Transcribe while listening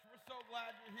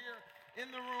here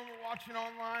in the room or watching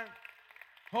online.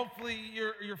 Hopefully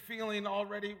you're feeling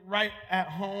already right at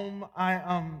home.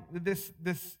 This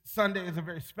Sunday is a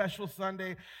very special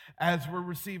Sunday as we're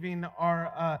receiving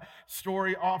our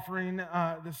story offering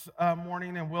this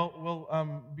morning, and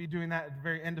we'll be doing that at the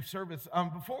very end of service.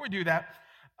 Before we do that,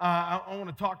 I want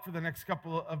to talk for the next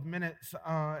couple of minutes,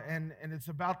 and it's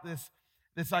about this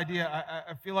idea.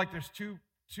 I feel like there's two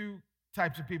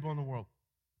types of people in the world,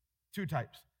 two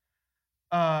types,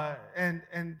 and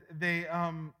they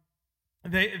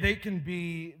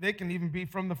can even be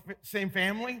from the same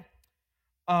family,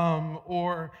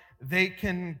 or they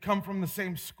can come from the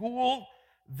same school.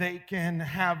 They can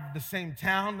have the same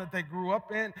town that they grew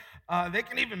up in. They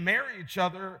can even marry each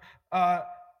other.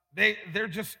 They're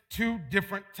just two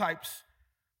different types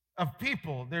of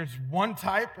people. There's one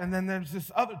type, and then there's this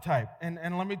other type.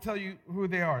 And let me tell you who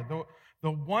they are.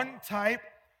 The one type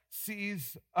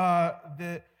sees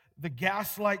the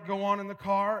gas light go on in the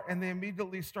car, and they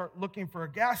immediately start looking for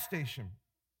a gas station.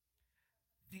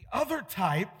 The other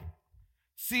type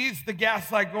sees the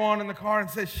gas light go on in the car and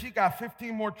says, she got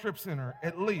 15 more trips in her,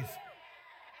 at least.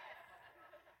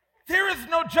 There is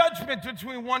no judgment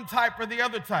between one type or the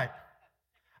other type.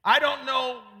 I don't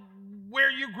know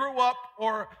where you grew up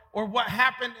or what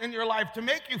happened in your life to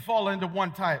make you fall into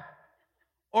one type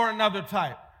or another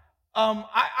type.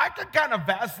 I could kind of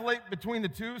vacillate between the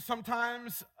two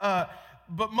sometimes,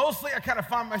 but mostly I kind of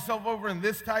find myself over in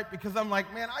this type because I'm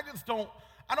like, man, I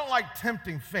don't like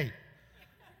tempting fate.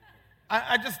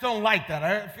 I just don't like that.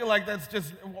 I feel like that's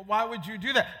just, why would you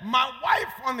do that? My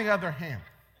wife, on the other hand,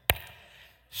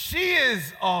 she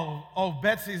is,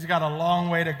 Betsy's got a long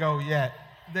way to go yet.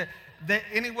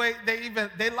 Anyway,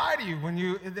 they lie to you when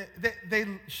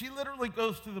she literally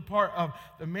goes to the part of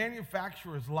the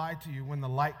manufacturers lie to you when the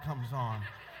light comes on.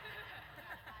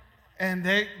 And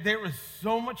there was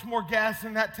so much more gas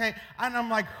in that tank. And I'm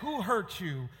like, who hurt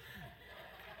you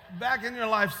back in your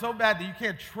life so bad that you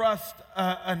can't trust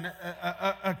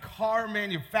a car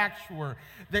manufacturer,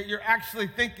 that you're actually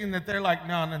thinking that they're like,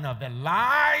 no, they're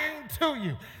lying to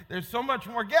you. There's so much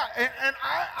more gas. And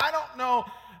I don't know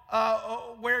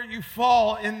where you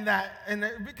fall in that,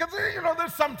 because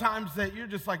there's sometimes that you're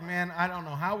just like, man, I don't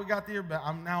know how we got there, but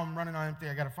I'm running on empty.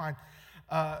 I got to find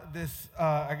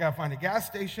I got to find a gas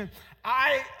station.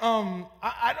 I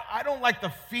don't like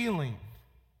the feeling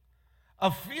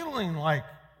of feeling like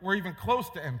we're even close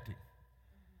to empty.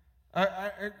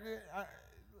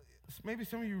 Maybe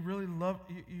some of you really love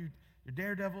you're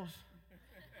daredevils.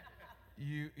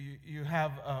 You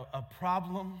have a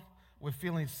problem with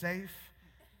feeling safe,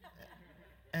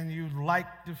 and you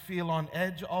like to feel on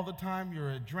edge all the time.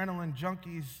 You're adrenaline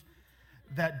junkies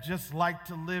that just like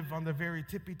to live on the very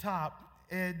tippy top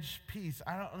edge piece.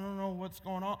 I don't know what's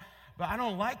going on, but I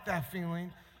don't like that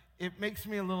feeling. It makes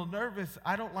me a little nervous.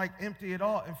 I don't like empty at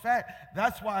all. In fact,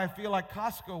 that's why I feel like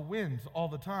Costco wins all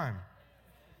the time.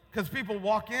 Because people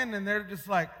walk in and they're just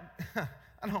like,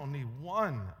 I don't need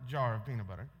one jar of peanut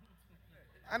butter.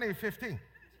 I need 15.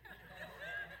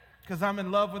 Because I'm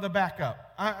in love with a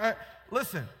backup.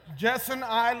 Listen, Jess and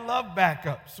I love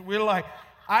backups. We're like,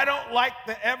 I don't like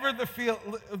the feel.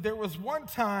 There was one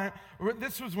time,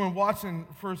 this was when Watson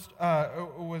first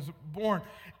was born,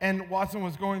 and Watson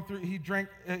was going through, he drank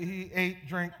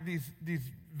these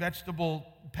vegetable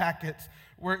packets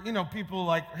where, people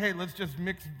like, hey, let's just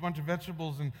mix a bunch of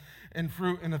vegetables and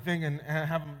fruit in a thing and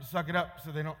have them suck it up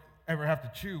so they don't ever have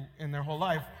to chew in their whole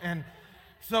life. And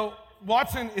so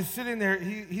Watson is sitting there,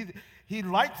 he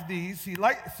liked these.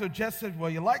 So Jess said, well,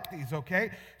 you like these,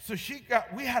 okay? So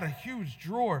we had a huge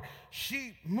drawer.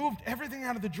 She moved everything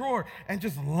out of the drawer and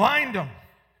just lined them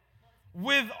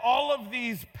with all of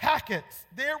these packets.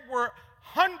 There were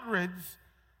hundreds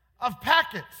of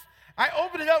packets. I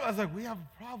opened it up. I was like, we have a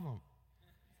problem.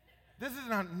 This is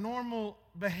not normal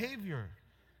behavior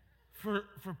for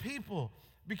people,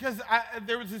 because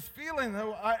there was this feeling that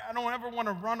I don't ever want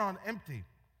to run on empty.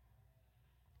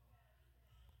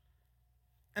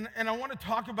 And I want to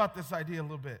talk about this idea a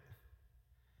little bit,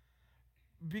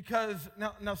 because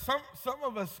now some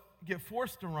of us get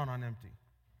forced to run on empty.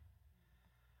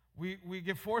 We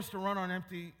get forced to run on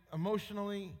empty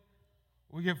emotionally.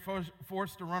 We get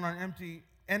forced to run on empty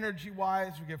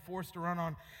energy-wise. We get forced to run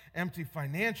on empty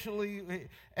financially.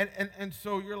 And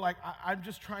so you're like, I'm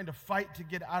just trying to fight to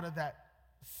get out of that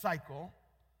cycle,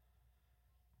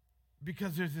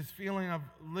 because there's this feeling of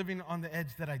living on the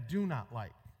edge that I do not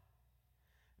like.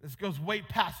 This goes way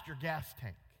past your gas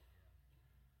tank.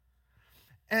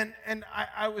 And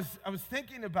I was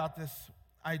thinking about this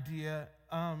idea,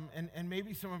 and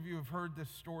maybe some of you have heard this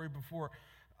story before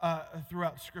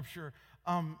throughout Scripture,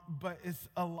 but it's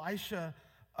Elisha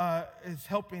is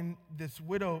helping this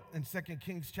widow in 2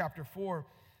 Kings chapter 4. It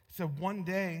said, one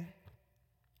day,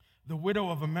 the widow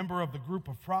of a member of the group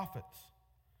of prophets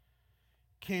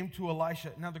came to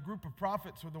Elisha. Now, the group of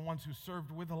prophets were the ones who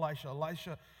served with Elisha.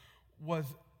 Elisha was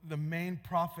the main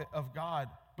prophet of God,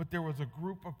 but there was a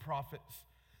group of prophets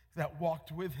that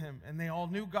walked with him, and they all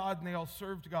knew God and they all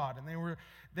served God, and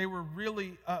they were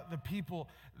really the people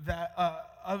that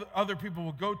other people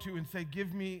would go to and say,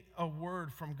 give me a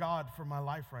word from God for my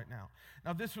life right now.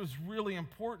 Now, this was really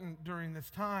important during this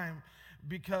time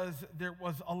because there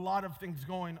was a lot of things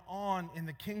going on in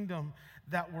the kingdom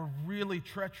that were really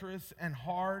treacherous and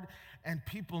hard, and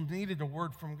people needed a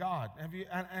word from God.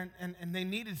 And they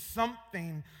needed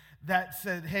something that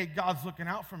said, hey, God's looking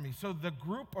out for me. So the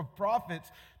group of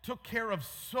prophets took care of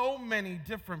so many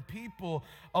different people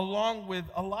along with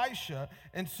Elisha.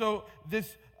 And so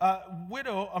this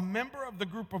widow, a member of the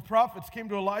group of prophets, came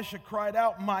to Elisha, cried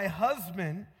out, my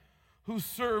husband who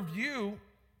served you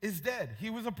is dead.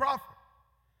 He was a prophet,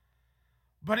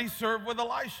 but he served with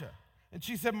Elisha. And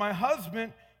she said, my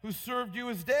husband who served you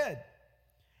is dead.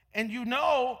 And you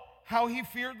know how he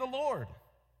feared the Lord.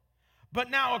 But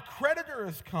now a creditor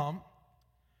has come,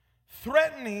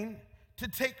 threatening to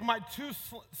take my two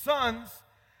sons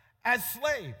as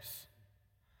slaves.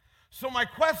 So my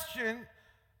question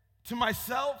to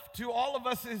myself, to all of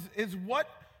us is what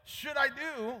should I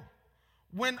do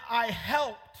when I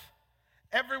helped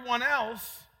everyone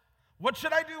else? What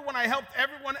should I do when I helped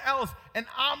everyone else and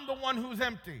I'm the one who's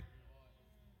empty?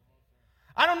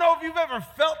 I don't know if you've ever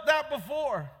felt that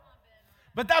before,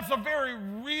 but that's a very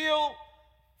real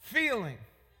feeling.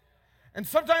 And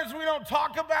sometimes we don't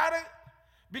talk about it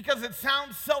because it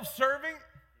sounds self-serving.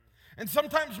 And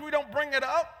sometimes we don't bring it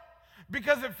up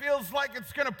because it feels like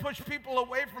it's going to push people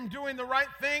away from doing the right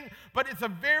thing. But it's a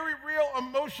very real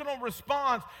emotional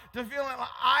response to feeling like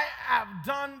I have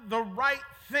done the right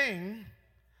thing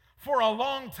for a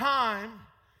long time,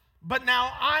 but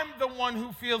now I'm the one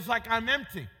who feels like I'm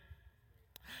empty.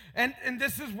 And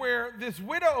this is where this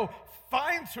widow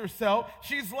finds herself.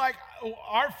 She's like,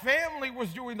 our family was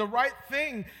doing the right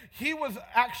thing. He was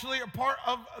actually a part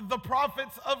of the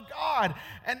prophets of God.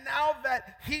 And now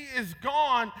that he is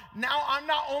gone, now I'm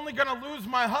not only going to lose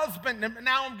my husband,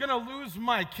 now I'm going to lose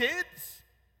my kids.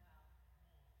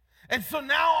 And so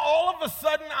now all of a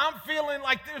sudden I'm feeling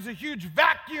like there's a huge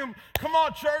vacuum. Come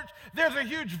on, church. There's a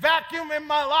huge vacuum in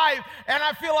my life. And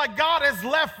I feel like God has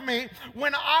left me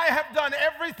when I have done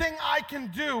everything I can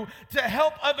do to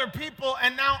help other people.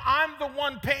 And now I'm the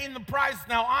one paying the price.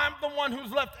 Now I'm the one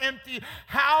who's left empty.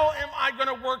 How am I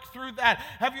going to work through that?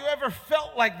 Have you ever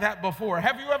felt like that before?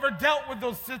 Have you ever dealt with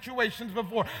those situations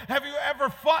before? Have you ever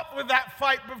fought with that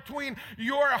fight between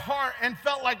your heart and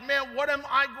felt like, man, what am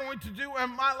I going to do in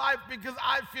my life? Because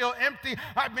I feel empty.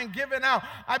 I've been giving out.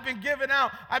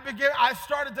 I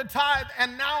started to tithe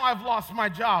and now I've lost my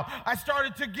job. I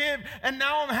started to give and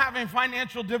now I'm having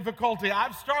financial difficulty.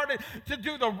 I've started to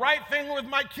do the right thing with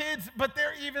my kids, but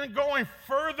they're even going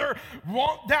further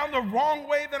down the wrong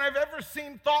way than I've ever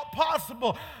thought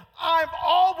possible. I've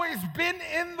always been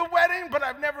in the wedding, but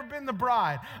I've never been the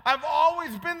bride. I've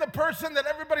always been the person that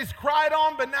everybody's cried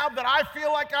on, but now that I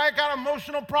feel like I got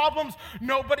emotional problems,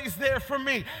 nobody's there for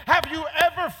me. Have you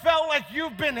ever felt like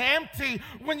you've been empty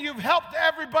when you've helped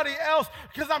everybody else?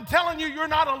 Because I'm telling you, you're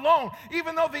not alone.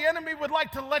 Even though the enemy would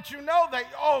like to let you know that,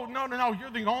 oh, no, you're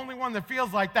the only one that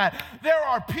feels like that. There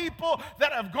are people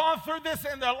that have gone through this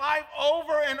in their life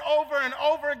over and over and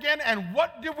over again, and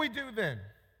what do we do then?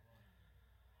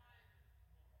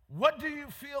 What do you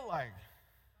feel like?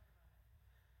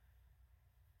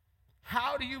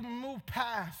 How do you move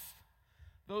past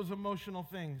those emotional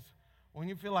things when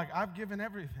you feel like I've given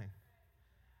everything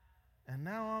and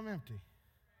now I'm empty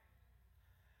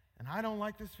and I don't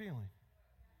like this feeling?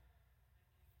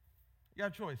 You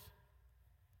got a choice.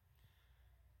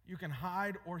 You can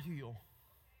hide or heal.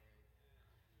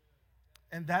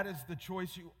 And that is the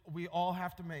choice we all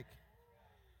have to make.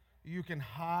 You can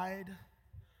hide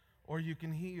or you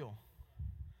can heal.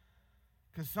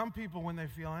 Because some people, when they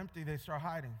feel empty, they start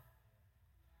hiding.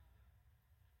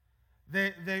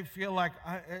 They feel like,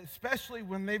 especially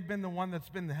when they've been the one that's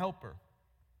been the helper,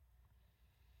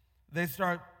 they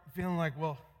start feeling like,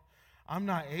 well, I'm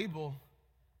not able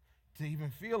to even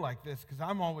feel like this because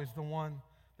I'm always the one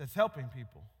that's helping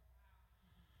people.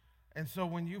 And so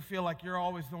when you feel like you're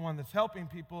always the one that's helping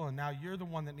people and now you're the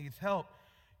one that needs help,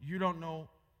 you don't know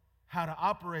how to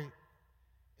operate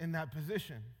in that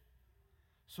position.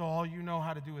 So all you know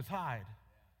how to do is hide.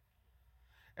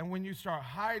 And when you start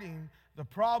hiding, the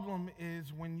problem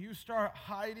is when you start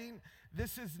hiding,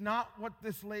 this is not what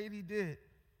this lady did.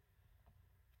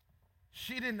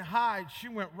 She didn't hide. She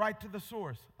went right to the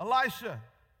source. Elisha,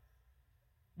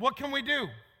 what can we do?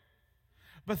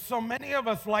 But so many of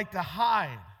us like to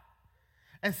hide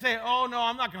and say, oh, no,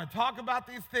 I'm not going to talk about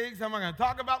these things. I'm not going to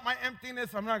talk about my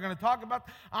emptiness. I'm not going to talk about,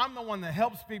 I'm the one that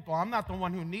helps people. I'm not the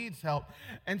one who needs help.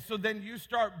 And so then you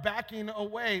start backing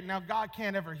away. Now, God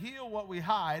can't ever heal what we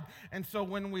hide. And so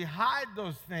when we hide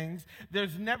those things,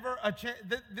 there's never a chance.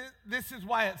 This is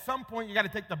why at some point you got to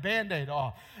take the Band-Aid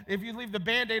off. If you leave the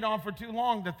Band-Aid on for too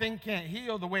long, the thing can't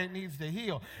heal the way it needs to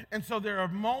heal. And so there are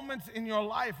moments in your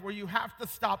life where you have to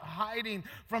stop hiding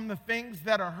from the things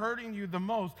that are hurting you the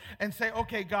most and say,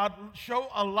 okay, God, show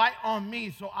a light on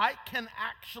me so I can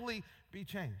actually be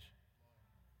changed.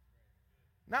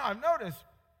 Now, I've noticed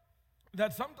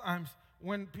that sometimes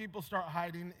when people start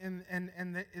hiding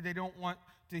and they don't want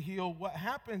to heal, what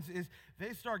happens is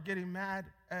they start getting mad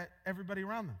at everybody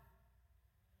around them.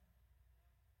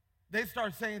 They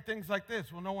start saying things like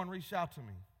this, well, no one reached out to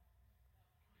me.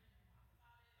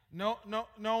 No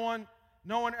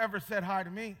one ever said hi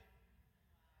to me.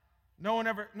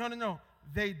 No.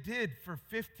 They did for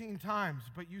 15 times,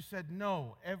 but you said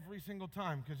no every single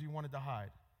time because you wanted to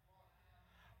hide.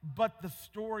 But the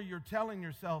story you're telling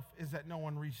yourself is that no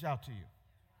one reached out to you.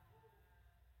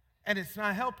 And it's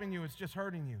not helping you, it's just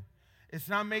hurting you. It's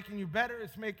not making you better,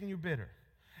 it's making you bitter.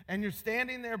 And you're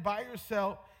standing there by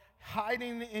yourself,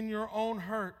 hiding in your own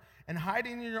hurt and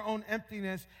hiding in your own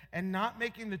emptiness and not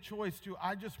making the choice to,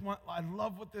 I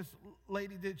love what this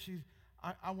lady did.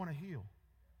 I want to heal.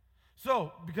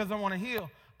 So, because I want to heal,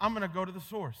 I'm going to go to the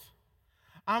source.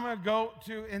 I'm going to go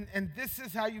to, and this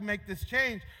is how you make this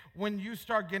change when you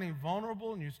start getting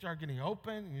vulnerable and you start getting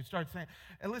open and you start saying,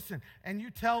 and listen, and you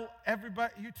tell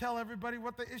everybody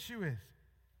what the issue is.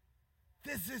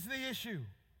 This is the issue.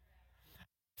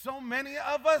 So many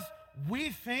of us, we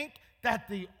think that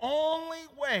the only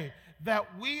way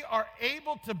that we are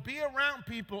able to be around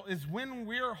people is when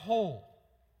we're whole.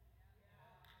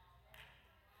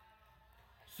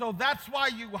 So that's why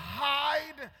you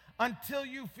hide until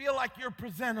you feel like you're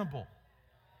presentable.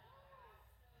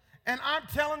 And I'm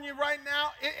telling you right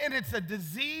now, and it's a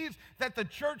disease that the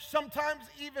church sometimes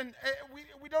even,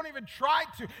 we don't even try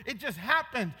to. It just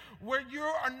happens where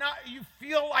you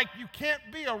feel like you can't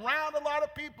be around a lot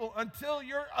of people until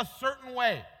you're a certain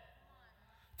way.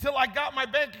 Till I got my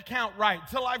bank account right,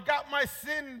 till I've got my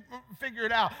sin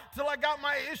figured out, till I got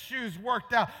my issues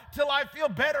worked out, till I feel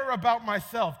better about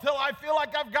myself, till I feel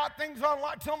like I've got things on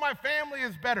lock, till my family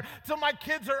is better, till my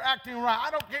kids are acting right.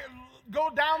 I don't care. Go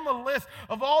down the list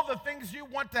of all the things you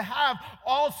want to have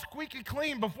all squeaky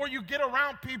clean before you get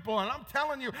around people. And I'm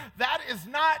telling you, that is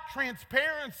not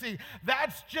transparency.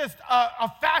 That's just a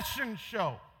fashion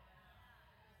show.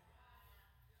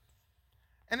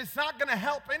 And it's not going to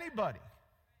help anybody.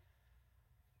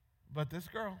 But this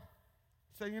girl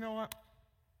said, you know what?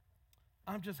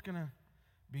 I'm just going to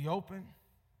be open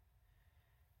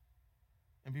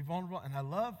and be vulnerable. And I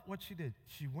love what she did.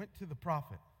 She went to the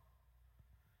prophet.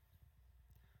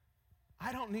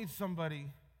 I don't need somebody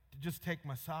to just take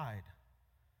my side.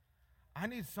 I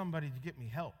need somebody to get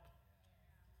me help.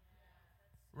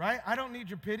 Right? I don't need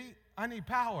your pity. I need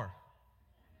power.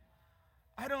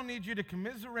 I don't need you to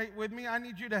commiserate with me. I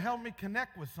need you to help me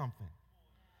connect with something.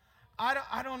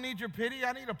 I don't need your pity.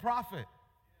 I need a prophet.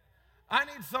 I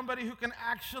need somebody who can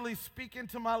actually speak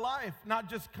into my life, not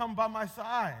just come by my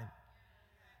side.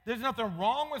 There's nothing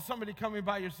wrong with somebody coming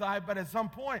by your side, but at some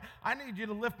point, I need you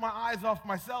to lift my eyes off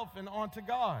myself and onto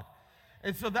God.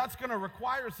 And so that's going to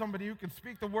require somebody who can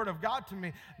speak the word of God to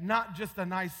me, not just a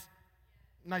nice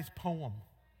poem.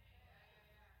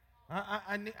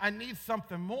 I need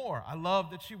something more. I love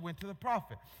that she went to the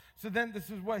prophet. So then this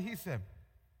is what he said.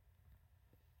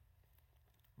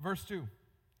 Verse 2,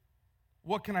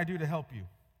 what can I do to help you?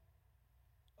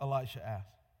 Elisha asked.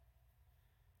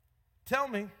 Tell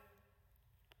me.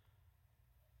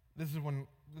 This is when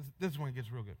it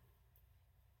gets real good.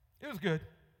 It was good.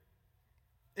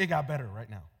 It got better right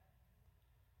now.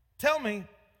 Tell me,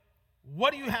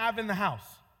 what do you have in the house?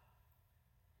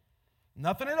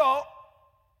 Nothing at all,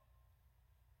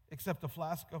 except a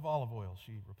flask of olive oil,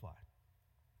 she replied.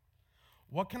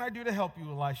 What can I do to help you?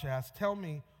 Elisha asked. Tell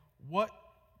me, what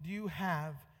do you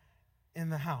have in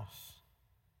the house?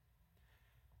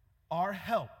 Our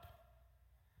help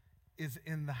is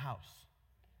in the house.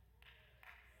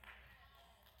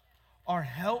 Our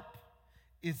help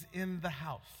is in the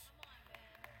house.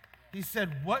 He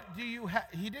said, what do you have?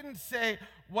 He didn't say,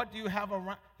 what do you have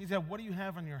around? He said, what do you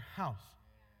have in your house?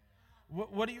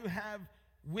 What do you have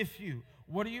with you?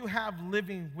 What do you have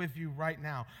living with you right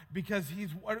now? Because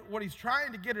what he's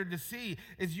trying to get her to see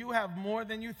is you have more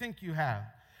than you think you have.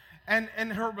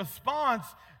 And her response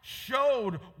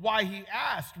showed why he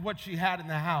asked what she had in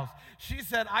the house. She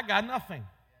said, I got nothing.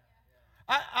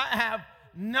 I have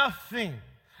nothing.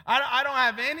 I don't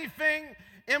have anything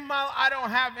I don't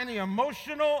have any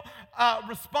emotional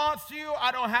response to you.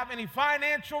 I don't have any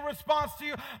financial response to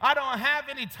you. I don't have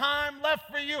any time left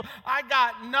for you. I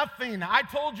got nothing. I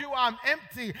told you I'm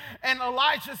empty. And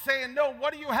Elijah's saying, no,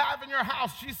 what do you have in your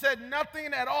house? She said,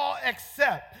 nothing at all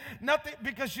except nothing,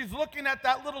 because she's looking at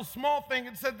that little small thing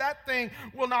and said, that thing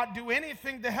will not do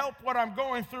anything to help what I'm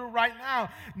going through right now.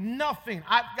 Nothing.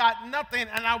 I've got nothing.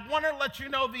 And I want to let you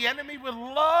know the enemy would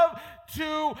love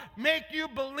to make you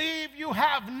believe you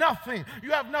have nothing.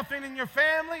 You have nothing in your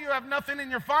family. You have nothing in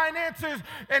your finances.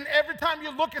 And every time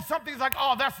you look at something, it's like,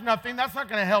 oh, that's nothing. That's not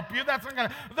going to help you. That's not going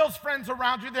to, those friends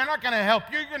around you, they're not going to help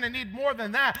you. You're going to need more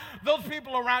than that. Those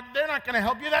people around you, they're not going to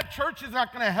help you. That church is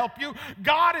not going to help you.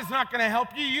 God is not going to help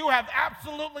you. You have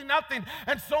absolutely nothing.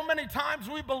 And so many times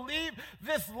we believe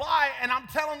this lie, and I'm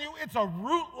telling you, it's a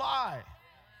root lie.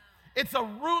 It's a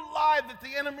root lie that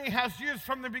the enemy has used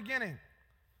from the beginning.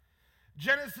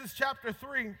 Genesis chapter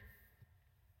 3,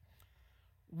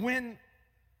 when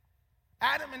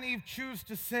Adam and Eve choose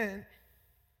to sin,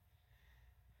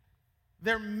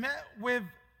 they're met with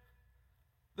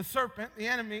the serpent, the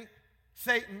enemy,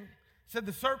 Satan. Said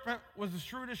the serpent was the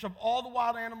shrewdest of all the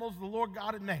wild animals the Lord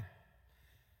God had made.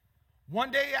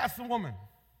 One day he asked the woman,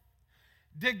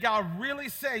 did God really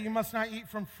say you must not eat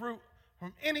from fruit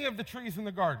from any of the trees in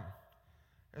the garden?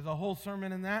 There's a whole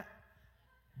sermon in that.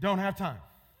 Don't have time.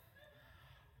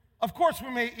 Of course we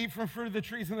may eat from fruit of the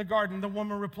trees in the garden. The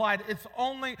woman replied, it's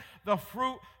only the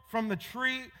fruit from the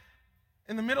tree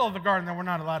in the middle of the garden that we're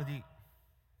not allowed to eat.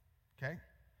 Okay?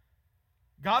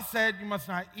 God said you must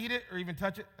not eat it or even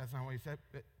touch it. That's not what he said.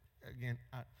 But again,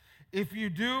 if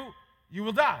you do, you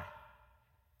will die.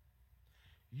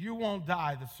 You won't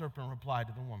die, the serpent replied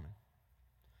to the woman.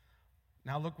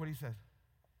 Now look what he says.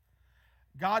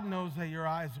 God knows that your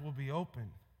eyes will be open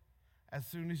as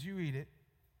soon as you eat it,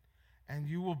 and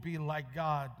you will be like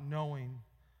God, knowing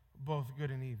both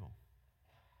good and evil.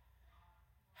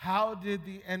 How did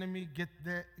the enemy get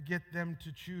them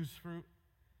to choose fruit?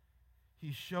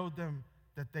 He showed them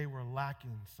that they were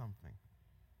lacking something.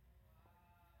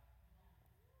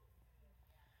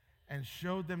 And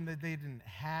showed them that they didn't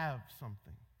have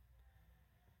something.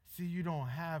 See, you don't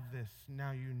have this,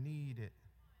 now you need it.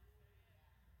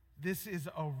 This is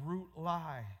a root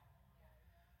lie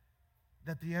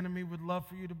that the enemy would love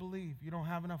for you to believe. You don't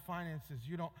have enough finances.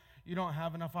 You don't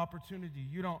have enough opportunity.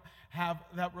 You don't have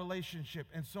that relationship.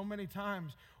 And so many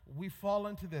times we fall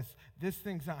into this. This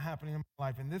thing's not happening in my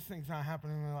life, and this thing's not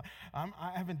happening in my life.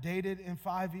 I haven't dated in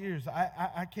 5 years.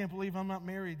 I can't believe I'm not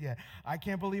married yet. I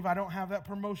can't believe I don't have that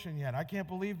promotion yet. I can't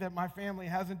believe that my family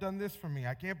hasn't done this for me.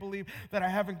 I can't believe that I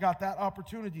haven't got that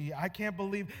opportunity. I can't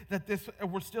believe that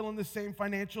we're still in the same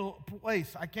financial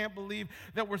place. I can't believe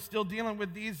that we're still dealing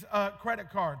with these credit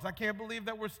cards. I can't believe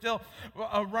that we're still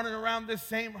running around this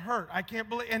same hurt. I can't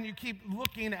believe, and you keep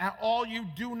looking at all you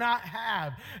do not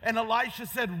have. And Elisha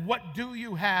said, what do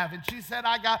you have? And she said,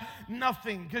 I got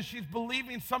nothing, because she's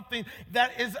believing something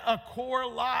that is a core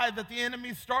lie that the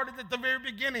enemy started at the very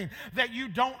beginning, that you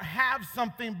don't have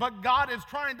something, but God is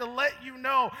trying to let you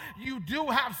know you do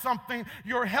have something.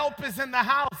 Your help is in the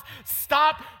house.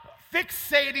 Stop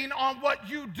fixating on what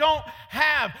you don't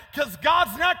have, because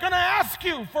God's not going to ask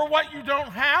you for what you don't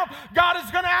have. God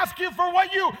is going to ask you for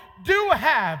what you do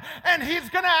have, and he's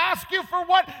going to ask you for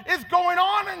what is going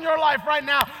on in your life right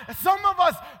now. Some of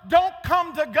us don't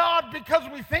come to God because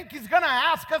we think he's going to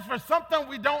ask us for something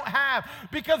we don't have,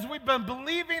 because we've been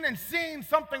believing and seeing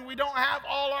something we don't have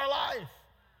all our life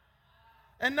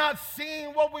and not seeing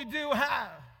what we do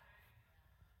have.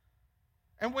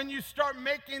 And when you start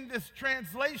making this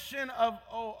translation of,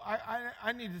 oh,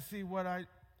 I need to see what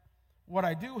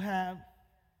I do have,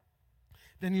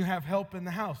 then you have help in the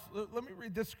house. Let me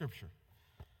read this scripture.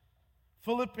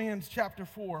 Philippians chapter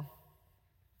 4,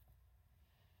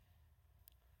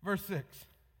 verse 6.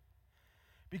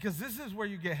 Because this is where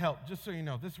you get help, just so you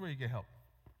know, this is where you get help.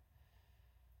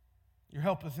 Your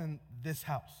help is in this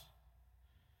house.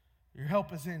 Your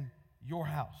help is in your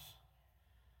house.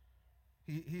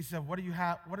 He said, what do you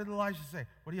have? What did Elijah say?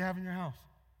 What do you have in your house?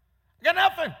 I got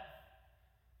nothing.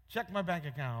 Check my bank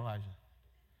account, Elijah.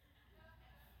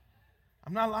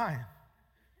 I'm not lying.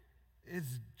 It's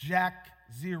jack,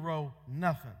 zero,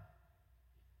 nothing.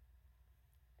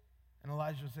 And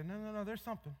Elijah said, no, there's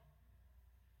something.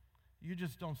 You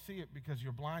just don't see it because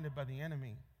you're blinded by the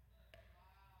enemy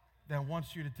that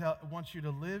wants you to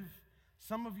live.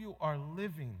 Some of you are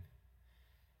living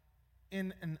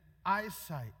in an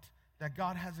eyesight that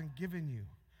God hasn't given you.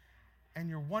 and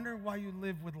you're wondering why you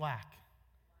live with lack.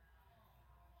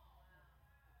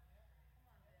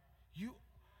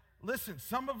 Listen,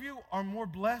 some of you are more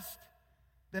blessed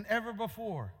than ever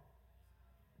before.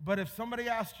 But if somebody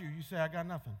asked you, you say, I got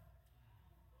nothing.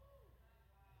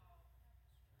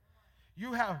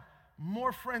 You have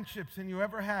more friendships than you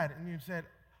ever had, and you said,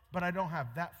 but I don't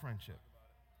have that friendship.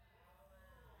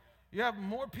 You have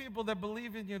more people that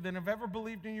believe in you than have ever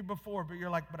believed in you before, but you're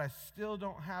like, but I still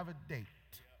don't have a date.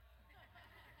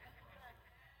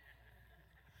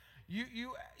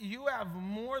 You have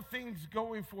more things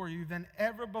going for you than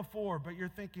ever before, but you're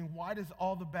thinking, why does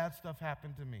all the bad stuff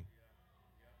happen to me?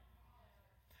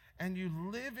 And you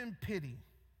live in pity,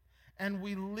 and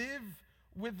we live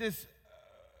with this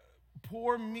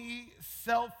poor me,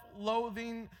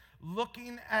 self-loathing,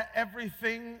 looking at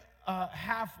everything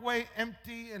halfway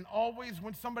empty, and always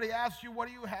when somebody asks you, what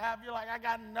do you have? You're like, I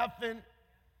got nothing.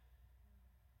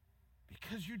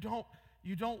 Because you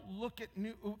don't look at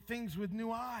new things with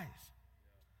new eyes.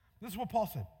 This is what Paul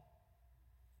said.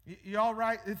 You all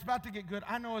right? It's about to get good.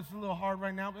 I know it's a little hard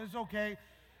right now, but it's okay.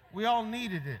 We all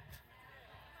needed it.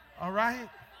 All right?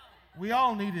 We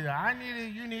all needed it. I needed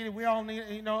it. You needed it. We all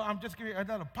needed it. You know, I'm just giving you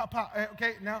another pop.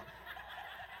 Okay, now,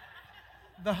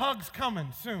 the hug's coming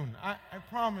soon. I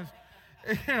promise.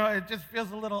 You know, it just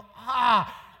feels a little,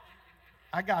 I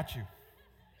got you.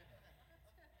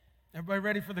 Everybody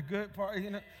ready for the good part?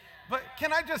 You know, but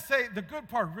can I just say, the good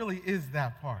part really is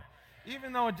that part.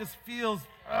 Even though it just feels,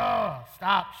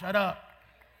 stop, shut up.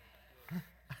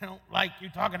 I don't like you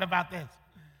talking about this.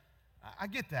 I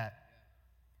get that.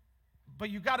 But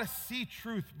you got to see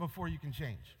truth before you can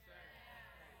change.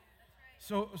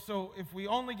 So if we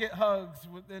only get hugs,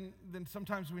 then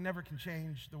sometimes we never can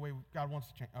change the way God wants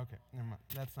to change. Okay, never mind.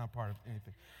 That's not part of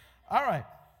anything. All right.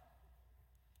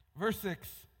 Verse 6,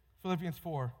 Philippians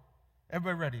 4.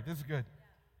 Everybody ready? This is good.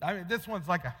 I mean, this one's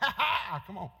like a ha-ha.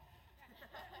 Come on.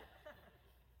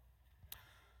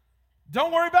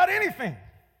 Don't worry about anything.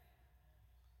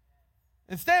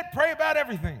 Instead, pray about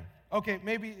everything. Okay,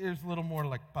 maybe there's a little more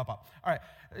like pop. All right,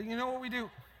 you know what we do?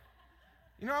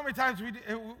 You know how many times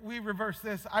we reverse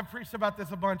this? I've preached about this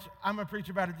a bunch. I'm going to preach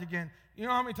about it again. You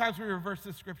know how many times we reverse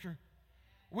this scripture?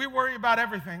 We worry about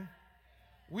everything.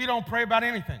 We don't pray about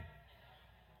anything.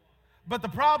 But the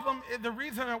problem, the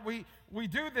reason that we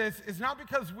do this is not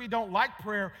because we don't like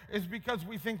prayer, it's because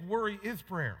we think worry is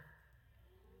prayer.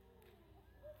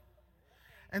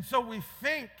 And so we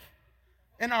think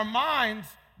in our minds,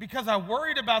 because I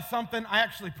worried about something, I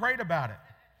actually prayed about it.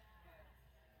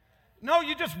 No,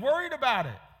 you just worried about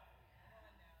it.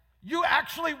 You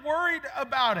actually worried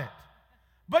about it.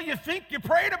 But you think you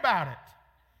prayed about it.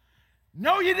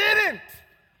 No, you didn't.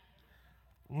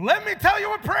 Let me tell you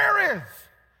what prayer is.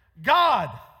 God,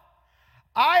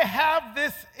 I have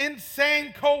this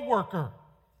insane coworker.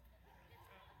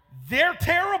 They're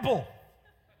terrible.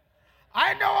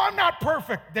 I know I'm not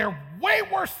perfect. They're way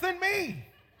worse than me.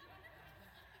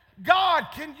 God,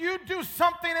 can you do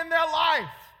something in their life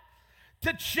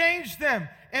to change them?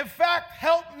 In fact,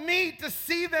 help me to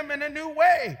see them in a new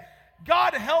way.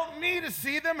 God, help me to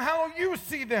see them how you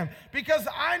see them, because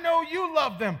I know you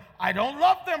love them. I don't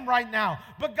love them right now,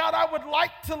 but God, I would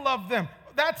like to love them.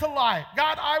 That's a lie.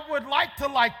 God, I would like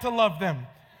to love them.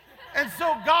 And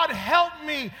so, God, help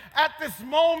me at this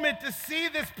moment to see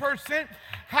this person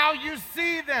how you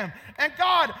see them. And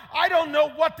God, I don't know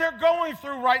what they're going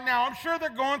through right now. I'm sure they're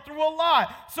going through a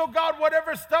lot. So, God,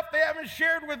 whatever stuff they haven't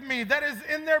shared with me that is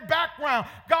in their background,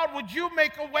 God, would you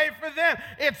make a way for them?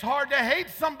 It's hard to hate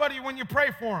somebody when you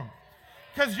pray for them,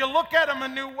 because you look at them a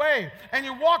new way. And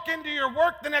you walk into your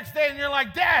work the next day and you're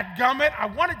like, Dad, gummit, I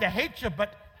wanted to hate you,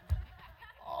 but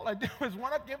all I do is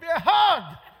want to give you a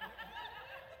hug.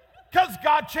 Because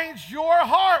God changed your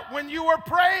heart when you were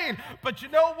praying. But you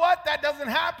know what? That doesn't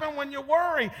happen when you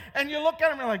worry. And you look at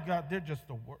them and you're like, God, they're just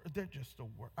the worst. They're just the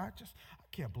worst. I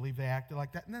can't believe they acted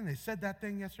like that. And then they said that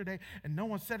thing yesterday, and no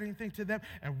one said anything to them.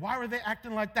 And why were they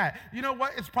acting like that? You know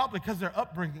what? It's probably because their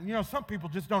upbringing. You know, some people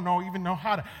just don't even know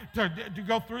how to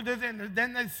go through this, and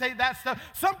then they say that stuff.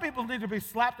 Some people need to be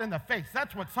slapped in the face.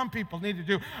 That's what some people need to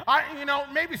do.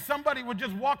 Maybe somebody would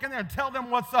just walk in there and tell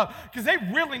them what's up, because they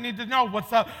really need to know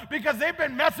what's up, because they've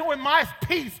been messing with my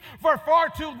peace for far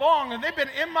too long, and they've been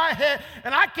in my head,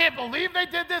 and I can't believe they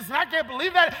did this, and I can't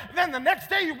believe that. And then the next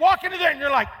day you walk into there and you're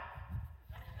like,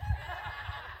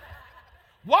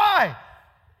 why?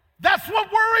 That's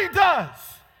what worry does.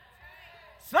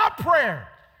 It's not prayer.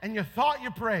 And you thought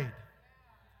you prayed,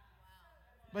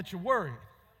 but you worried.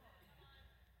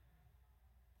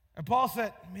 And Paul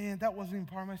said, man, that wasn't even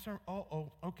part of my sermon.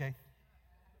 Oh, okay.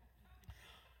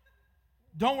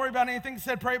 Don't worry about anything. He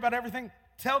said, pray about everything.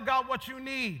 Tell God what you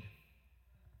need.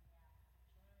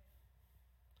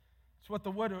 It's what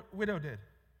the widow did.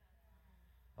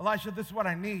 Elisha, this is what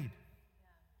I need.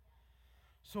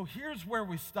 So here's where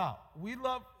we stop. We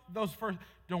love those first,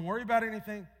 don't worry about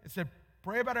anything. It said,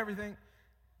 pray about everything.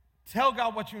 Tell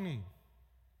God what you need.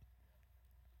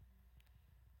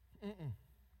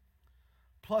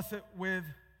 Plus it with,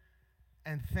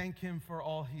 and thank him for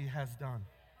all he has done.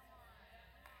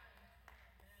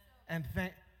 And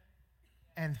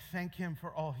thank him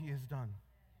for all he has done.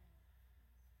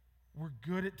 We're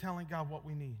good at telling God what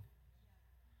we need.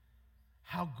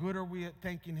 How good are we at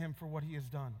thanking him for what he has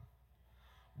done?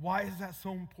 Why is that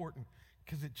so important?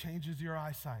 Because it changes your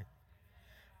eyesight.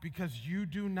 Because you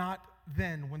do not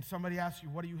then, when somebody asks you,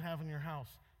 what do you have in your house?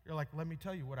 You're like, let me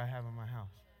tell you what I have in my house.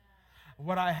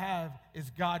 What I have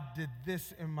is God did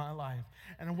this in my life.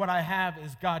 And what I have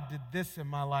is God did this in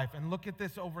my life. And look at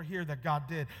this over here that God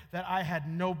did, that I had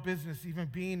no business even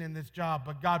being in this job,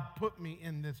 but God put me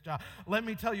in this job. Let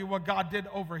me tell you what God did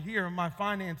over here in my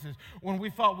finances when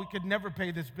we thought we could never pay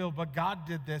this bill, but God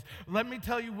did this. Let me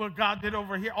tell you what God did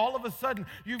over here. All of a sudden,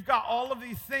 you've got all of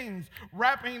these things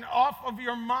wrapping off of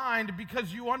your mind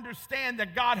because you understand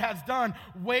that God has done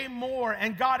way more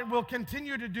and God will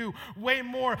continue to do way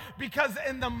more. Because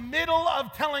in the middle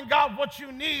of telling God what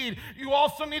you need, you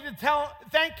also need to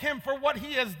thank him for what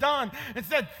he has done. It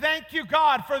said, thank you,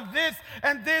 God, for this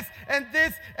and this and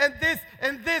this and this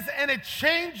and this. And it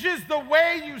changes the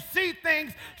way you see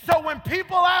things. So when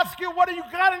people ask you, what do you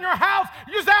got in your house?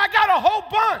 You say, I got a whole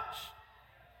bunch.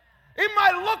 It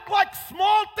might look like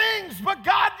small things, but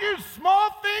God used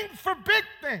small things for big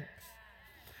things.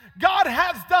 God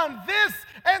has done this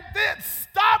and this.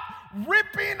 Stop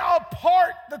ripping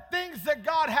apart the things that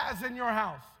God has in your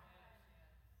house.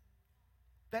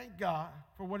 Thank God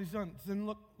for what he's done. Then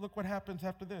look what happens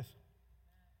after this.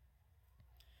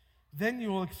 Then you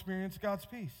will experience God's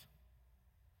peace,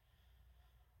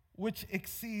 which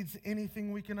exceeds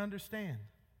anything we can understand.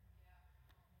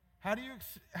 How do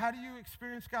you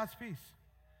experience God's peace?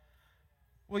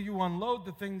 Well, you unload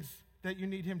the things that you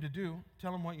need him to do.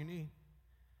 Tell him what you need.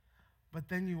 But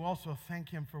then you also thank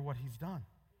him for what he's done.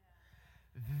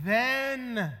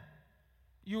 Then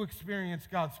you experience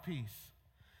God's peace.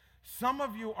 Some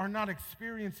of you are not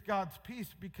experiencing God's peace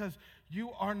because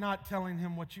you are not telling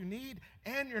him what you need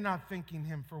and you're not thanking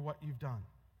him for what you've done.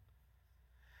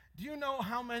 Do you know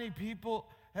how many people,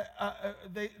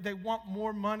 they want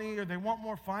more money or they want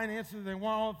more finances, they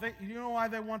want all the things. You know why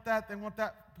they want that? They want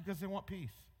that because they want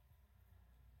peace.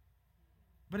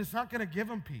 But it's not going to give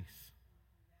them peace.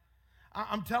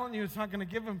 I'm telling you, it's not going to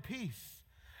give them peace.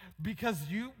 Because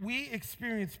we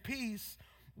experience peace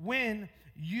when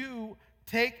you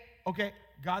take, okay,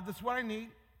 God, this is what I need.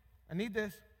 I need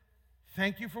this.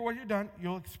 Thank you for what you've done.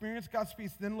 You'll experience God's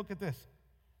peace. Then look at this.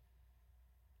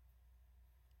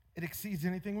 It exceeds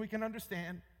anything we can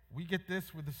understand. We get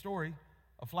this with the story,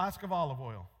 a flask of olive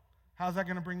oil. How's that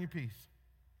going to bring you peace?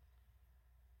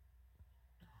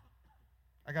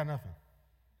 I got nothing.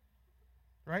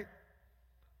 Right?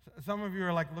 Some of you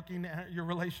are like looking at your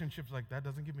relationships like, that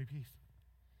doesn't give me peace.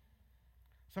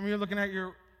 Some of you are looking at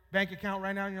your bank account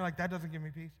right now and you're like, that doesn't give me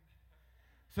peace.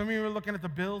 Some of you are looking at the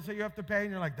bills that you have to pay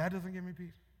and you're like, that doesn't give me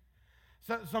peace.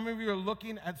 So, some of you are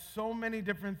looking at so many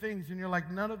different things and you're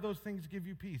like, none of those things give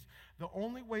you peace. The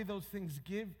only way those things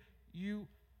give you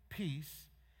peace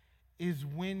is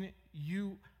when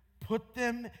you put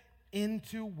them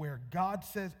into where God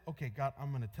says, okay, God,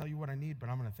 I'm going to tell you what I need, but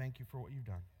I'm going to thank you for what you've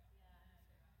done.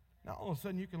 Now, all of a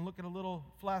sudden, you can look at a little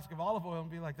flask of olive oil and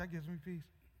be like, that gives me peace.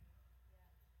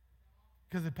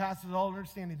 Because it passes all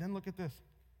understanding. Then look at this.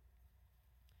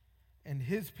 And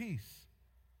his peace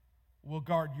will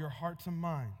guard your hearts and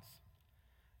minds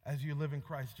as you live in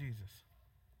Christ Jesus.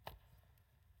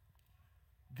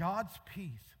 God's peace,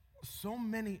 so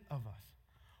many of us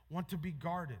want to be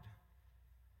guarded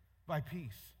by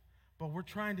peace, but we're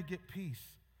trying to get peace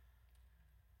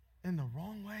in the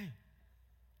wrong way.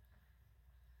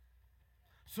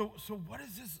 So what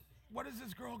is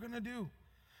this girl going to do?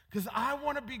 Because I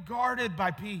want to be guarded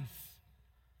by peace.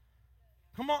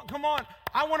 Come on.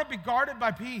 I want to be guarded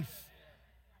by peace.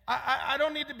 I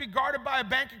don't need to be guarded by a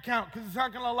bank account because it's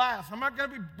not going to last. I'm not going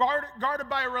to be guarded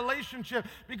by a relationship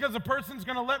because a person's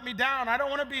going to let me down. I don't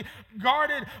want to be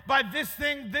guarded by this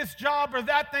thing, this job, or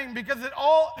that thing because it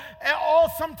all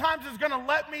sometimes is going to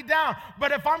let me down.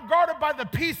 But if I'm guarded by the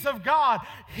peace of God,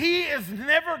 he is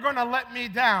never going to let me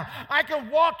down. I can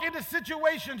walk into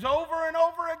situations over and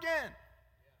over again,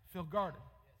 feel guarded.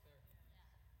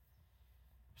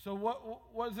 So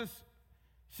what does this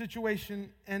situation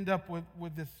end up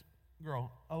with this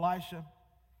girl? Elisha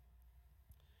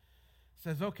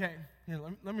says, okay, here,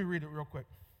 let me read it real quick.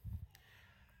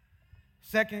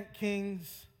 2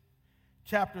 Kings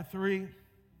chapter 3.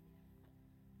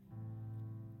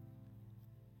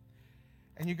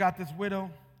 And you got this widow.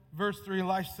 Verse 3,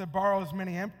 Elisha said, borrow as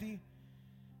many empty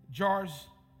jars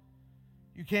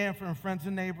you can from friends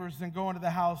and neighbors, then go into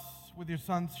the house with your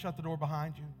sons, shut the door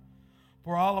behind you.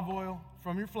 Pour olive oil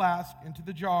from your flask into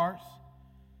the jars,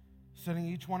 setting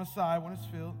each one aside when it's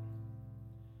filled.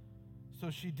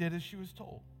 So she did as she was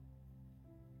told.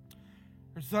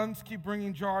 Her sons keep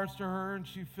bringing jars to her, and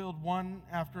she filled one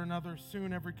after another.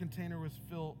 Soon every container was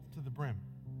filled to the brim.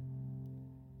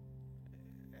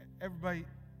 Everybody,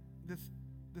 this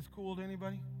cool to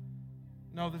anybody?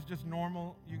 No, this is just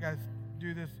normal. You guys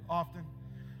do this often?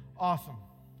 Awesome.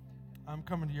 I'm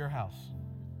coming to your house.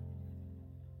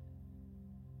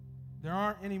 There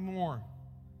aren't any more,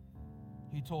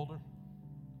 he told her.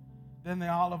 Then the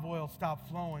olive oil stopped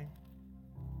flowing.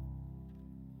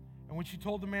 And when she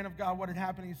told the man of God what had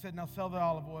happened, he said, now sell the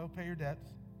olive oil, pay your debts,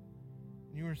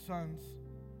 and you and your sons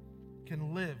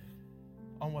can live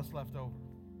on what's left over.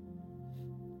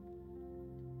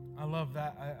 I love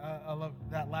that. I love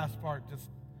that last part. Just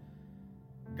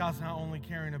God's not only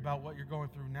caring about what you're going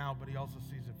through now, but he also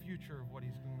sees a future of what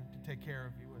he's going to take care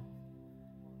of you with.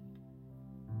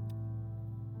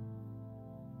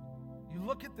 You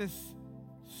look at this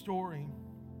story,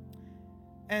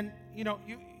 and you know,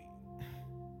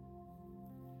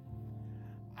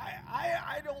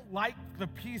 I don't like the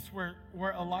piece where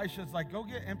Elisha's like, go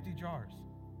get empty jars.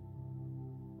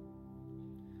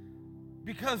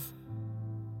 Because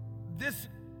this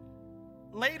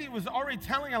lady was already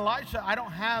telling Elisha, I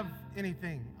don't have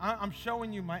anything. I'm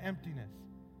showing you my emptiness.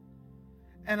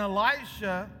 And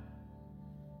Elisha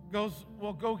goes,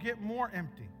 well, go get more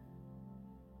empty.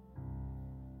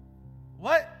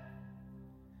 What?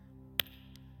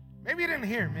 Maybe you didn't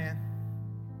hear, man.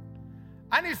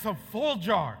 I need some full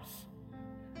jars.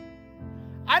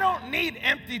 I don't need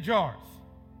empty jars.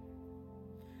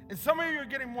 And some of you are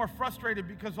getting more frustrated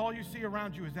because all you see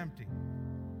around you is empty.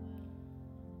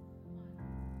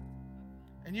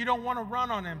 And you don't want to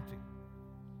run on empty.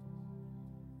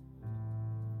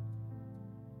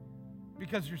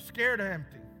 Because you're scared of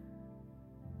empty.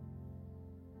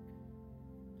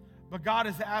 But God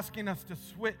is asking us to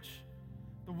switch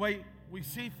the way we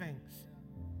see things.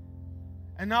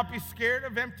 And not be scared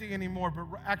of empty anymore, but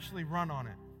actually run on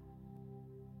it.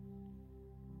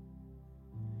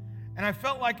 And I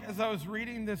felt like as I was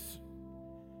reading this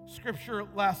scripture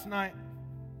last night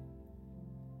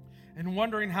and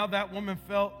wondering how that woman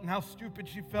felt and how stupid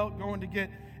she felt going to get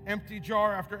empty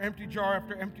jar after empty jar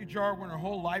after empty jar when her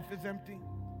whole life is empty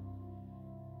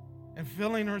and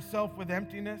filling herself with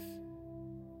emptiness.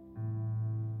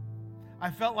 I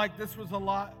felt like this was a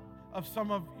lot of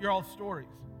some of your all stories,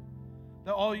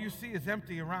 that all you see is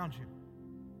empty around you.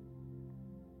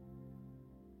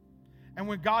 And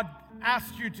when God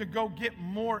asks you to go get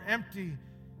more empty,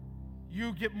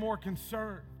 you get more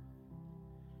concerned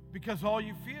because all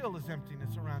you feel is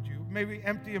emptiness around you. Maybe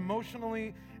empty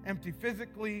emotionally, empty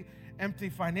physically, empty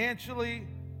financially.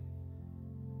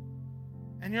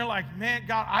 And you're like, man,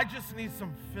 God, I just need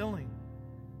some filling.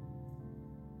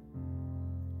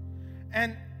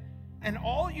 And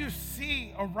all you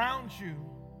see around you,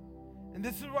 and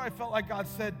this is what I felt like God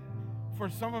said for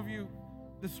some of you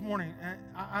this morning. And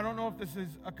I don't know if this is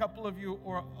a couple of you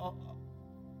or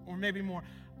maybe more.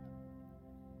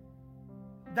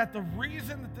 That the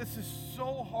reason that this is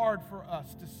so hard for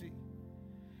us to see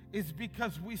is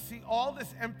because we see all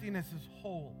this emptiness as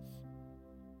holes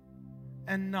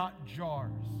and not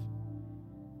jars.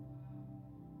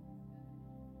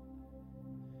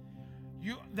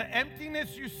 The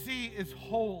emptiness you see is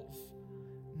holes,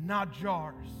 not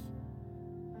jars.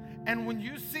 And when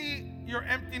you see your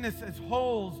emptiness as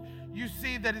holes, you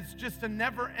see that it's just a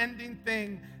never-ending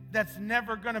thing that's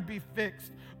never going to be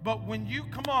fixed. But when you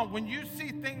see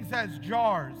things as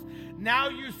jars, now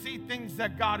you see things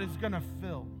that God is going to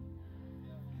fill.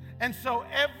 And so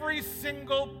every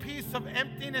single piece of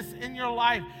emptiness in your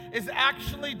life is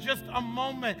actually just a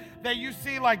moment that you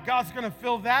see like God's going to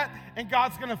fill that, and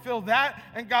God's going to fill that,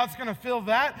 and God's going to fill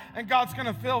that, and God's going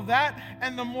to fill that.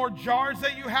 And the more jars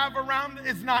that you have around,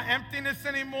 it's not emptiness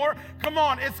anymore. Come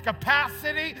on, it's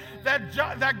capacity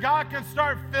that God can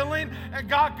start filling and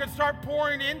God can start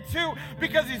pouring into,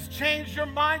 because he's changed your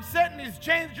mindset and he's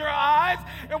changed your eyes.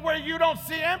 And where you don't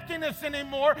see emptiness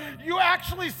anymore, you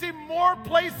actually see more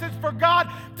places is for God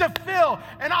to fill.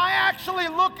 And I actually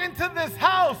look into this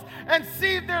house and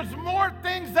see there's more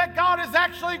things that God is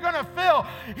actually going to fill.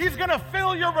 He's going to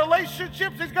fill your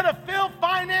relationships. He's going to fill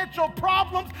financial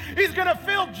problems. He's going to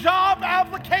fill job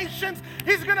applications.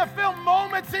 He's going to fill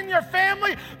moments in your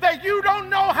family that you don't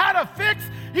know how to fix.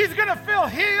 He's going to fill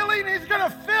healing. He's going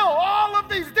to fill all of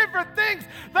these different things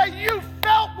that you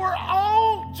felt were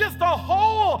just a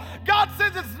hole. God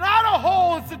says it's not a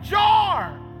hole, it's a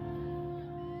jar.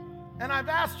 And I've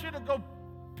asked you to go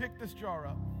pick this jar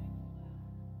up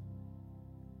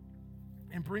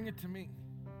and bring it to me.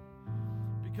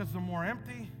 Because the more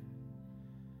empty,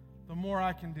 the more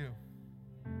I can do.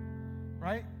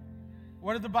 Right?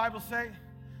 What did the Bible say?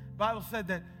 The Bible said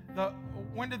that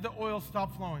when did the oil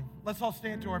stop flowing? Let's all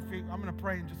stand to our feet. I'm going to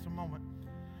pray in just a moment.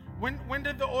 When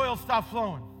did the oil stop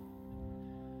flowing?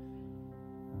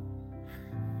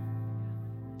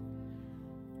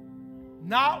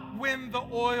 Not when the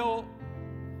oil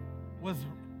was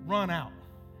run out.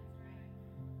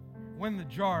 When the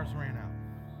jars ran out.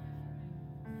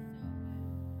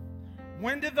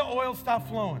 When did the oil stop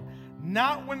flowing?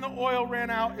 Not when the oil ran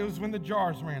out, it was when the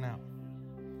jars ran out.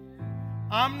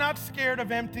 I'm not scared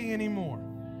of empty anymore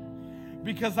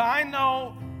because I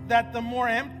know that the more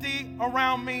empty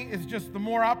around me is just the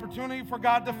more opportunity for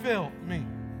God to fill me.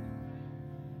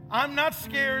 I'm not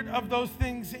scared of those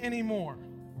things anymore.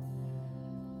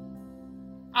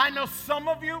 I know some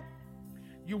of you,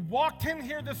 you walked in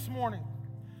here this morning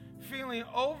feeling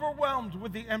overwhelmed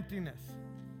with the emptiness.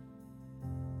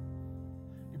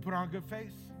 You put on a good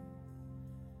face,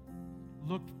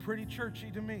 looked pretty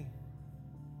churchy to me,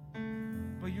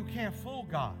 but you can't fool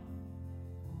God.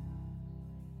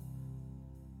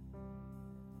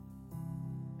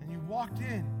 And you walked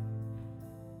in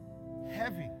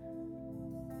heavy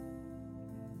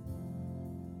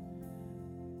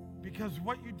because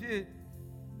what you did.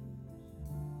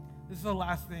 This is the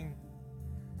last thing,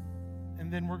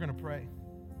 and then we're going to pray.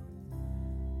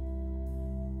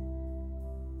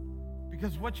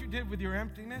 Because what you did with your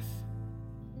emptiness,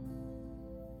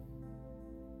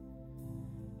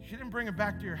 you didn't bring it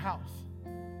back to your house.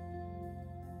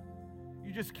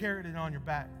 You just carried it on your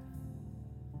back.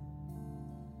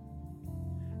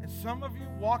 And some of you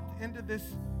walked into this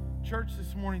church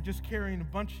this morning just carrying a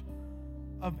bunch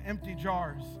of empty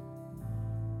jars,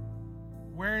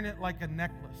 wearing it like a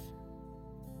necklace.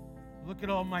 Look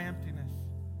at all my emptiness.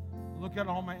 Look at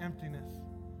all my emptiness.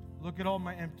 Look at all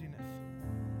my emptiness.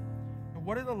 And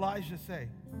what did Elijah say?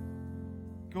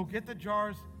 Go get the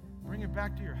jars, bring it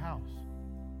back to your house.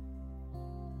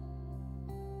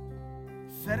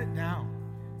 Set it down.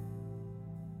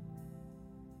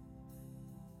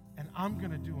 And I'm going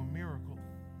to do a miracle.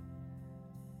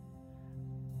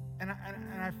 And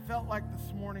I felt like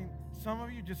this morning, some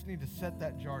of you just need to set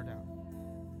that jar down.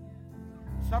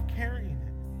 Stop carrying it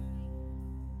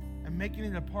and making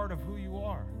it a part of who you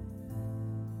are.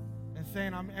 And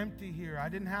saying, I'm empty here. I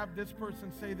didn't have this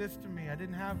person say this to me. I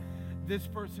didn't have this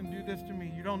person do this to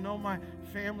me. You don't know my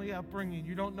family upbringing.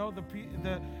 You don't know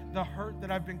the hurt that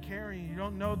I've been carrying. You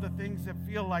don't know the things that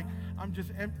feel like I'm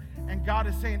just empty. And God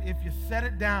is saying, if you set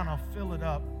it down, I'll fill it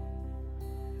up.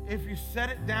 If you set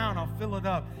it down, I'll fill it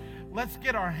up. Let's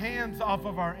get our hands off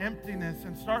of our emptiness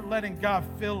and start letting God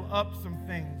fill up some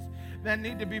things that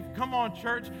need to be. Come on,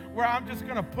 church, where I'm just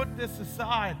going to put this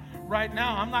aside right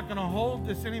now. I'm not going to hold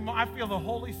this anymore. I feel the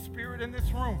Holy Spirit in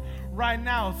this room right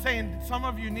now saying some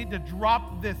of you need to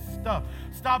drop this stuff.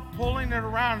 Stop pulling it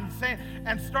around and saying,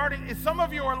 and starting, some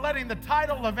of you are letting the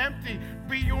title of empty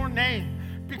be your name,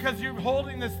 because you're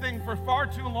holding this thing for far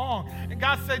too long. And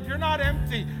God said, you're not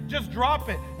empty. Just drop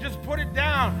it. Just put it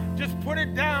down. Just put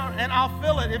it down and I'll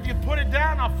fill it. If you put it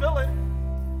down, I'll fill it.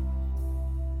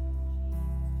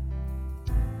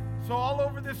 So all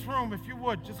over this room, if you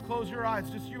would, just close your eyes.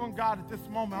 Just you and God at this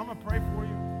moment. I'm going to pray for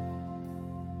you.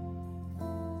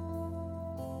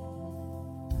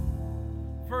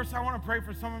 First, I want to pray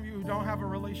for some of you who don't have a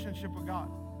relationship with God.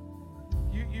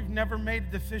 You've never made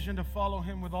a decision to follow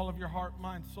him with all of your heart,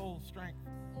 mind, soul, strength.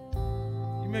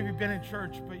 You maybe been in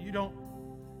church, but you don't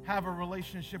have a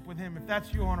relationship with him. If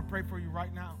that's you, I want to pray for you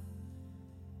right now.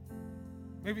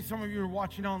 Maybe some of you are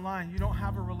watching online. You don't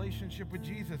have a relationship with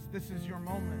Jesus. This is your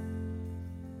moment.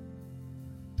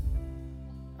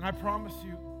 And I promise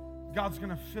you, God's going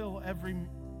to fill every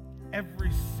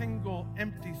single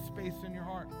empty space in your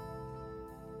heart.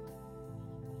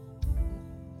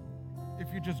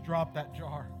 If you just drop that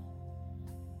jar.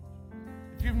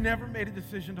 If you've never made a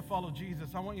decision to follow Jesus,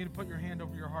 I want you to put your hand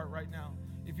over your heart right now.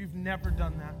 If you've never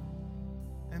done that,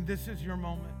 and this is your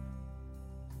moment.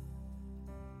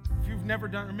 If you've never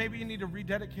done, or maybe you need to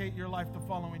rededicate your life to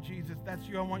following Jesus. That's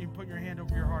you. I want you to put your hand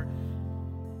over your heart.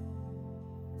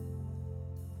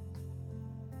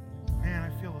 Man,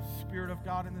 I feel the Spirit of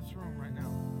God in this room right now,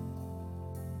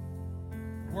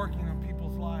 working on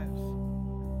people's lives.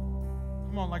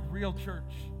 Come on, like real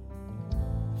church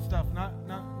stuff, not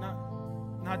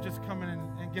just coming in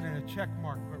and getting a check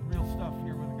mark, but real stuff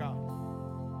here with God.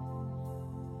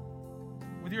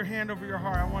 With your hand over your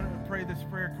heart, I wanted to pray this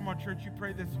prayer. Come on, church, you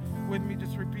pray this with me.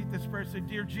 Just repeat this prayer. Say,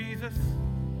 Dear Jesus,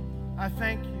 I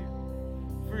thank you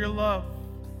for your love,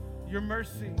 your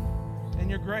mercy, and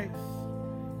your grace.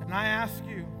 And I ask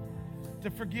you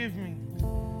to forgive me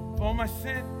for all my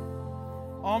sin,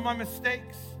 all my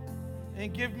mistakes,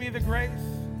 and give me the grace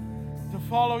to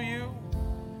follow you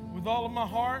with all of my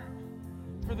heart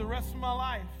for the rest of my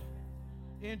life.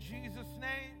 In Jesus'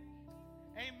 name,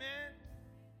 amen.